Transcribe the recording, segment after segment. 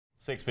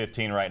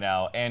6:15 right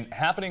now, and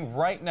happening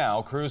right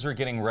now, crews are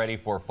getting ready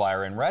for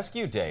Fire and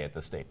Rescue Day at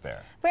the State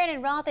Fair.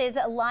 Brandon Roth is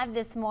live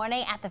this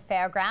morning at the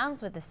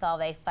fairgrounds with the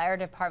Solvay Fire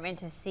Department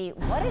to see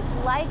what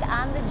it's like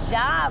on the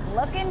job.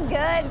 Looking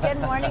good.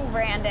 Good morning,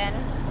 Brandon.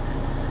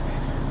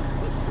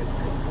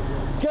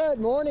 Good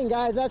morning,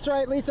 guys. That's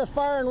right, Lisa.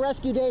 Fire and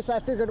Rescue Day, so I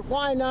figured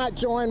why not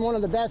join one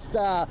of the best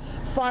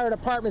fire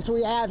departments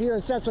we have here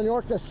in Central New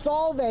York, the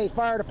Solvay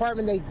Fire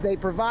Department. They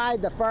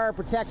provide the fire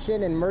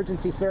protection and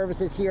emergency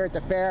services here at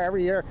the fair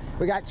every year.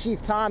 We got Chief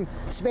Tom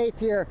Spaeth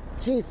here.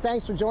 Chief,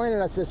 thanks for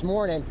joining us this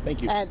morning.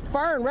 Thank you. And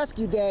Fire and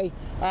Rescue Day,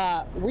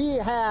 we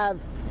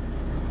have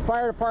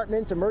fire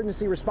departments,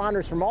 emergency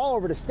responders from all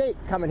over the state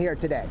coming here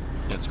today.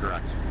 That's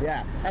correct.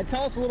 Yeah, and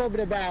tell us a little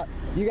bit about,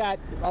 you got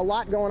a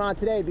lot going on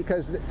today,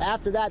 because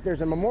after that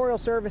there's a memorial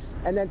service,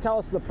 and then tell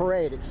us the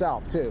parade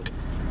itself too.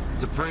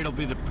 The parade will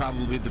be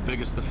probably the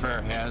biggest the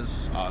fair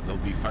has. There'll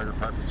be fire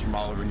departments from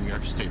all over New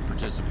York State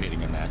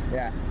participating in that.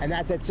 Yeah, and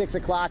that's at 6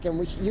 o'clock,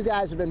 and you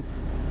guys have been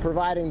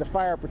providing the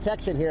fire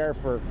protection here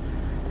for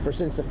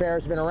since the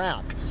fair's been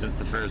around. Since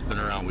the fair's been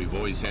around, we've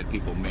always had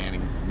people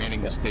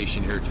manning the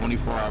station here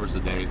 24 hours a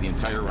day, the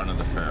entire run of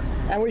the fair.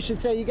 And we should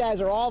say you guys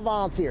are all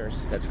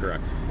volunteers. That's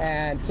correct.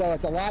 And so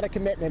it's a lot of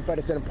commitment, but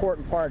it's an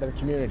important part of the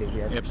community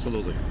here.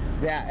 Absolutely.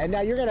 Yeah, and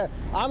now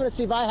I'm gonna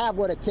see if I have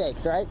what it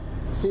takes, right?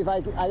 See if I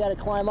gotta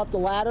climb up the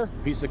ladder.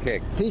 Piece of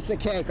cake. Piece of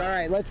cake. All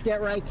right, let's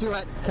get right to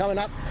it. Coming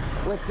up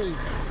with the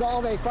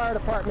Solvay Fire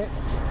Department.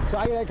 So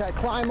I gotta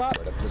climb up.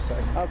 Right up this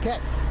side. Okay.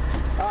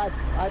 I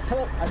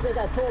think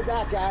I pulled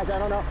that, guys. I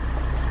don't know.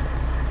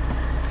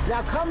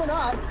 Now coming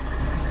up,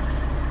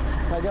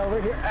 I go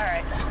over here. All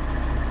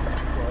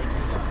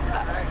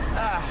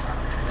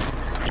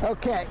right.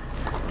 Okay.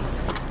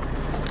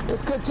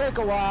 This could take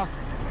a while.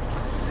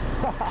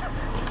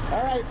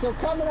 All right, so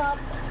coming up,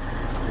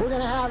 we're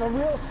gonna have a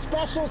real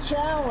special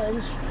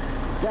challenge,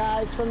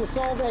 guys, from the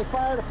Solvay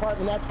Fire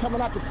Department. That's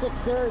coming up at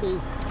 6:30.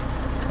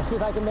 I'll see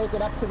if I can make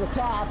it up to the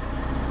top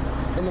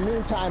in the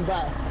meantime,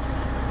 but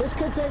this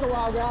could take a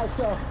while, guys.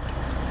 So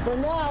for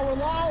now, we're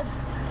live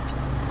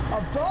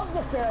above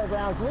the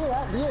fairgrounds. Look at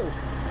that view.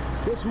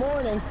 This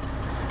morning,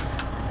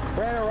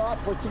 Brandon Roth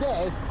for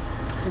today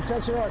in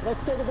Central New York.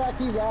 Let's take it back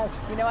to you guys.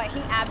 You know what?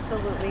 He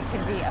absolutely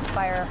could be a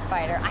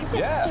firefighter. I'm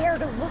just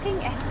scared of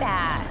looking at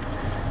that.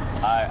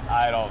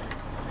 I don't.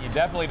 You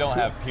definitely don't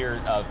have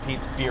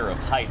Pete's fear of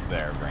heights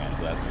there, Brand.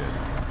 So that's good.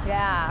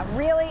 Yeah,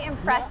 really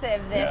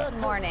impressive this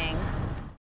morning.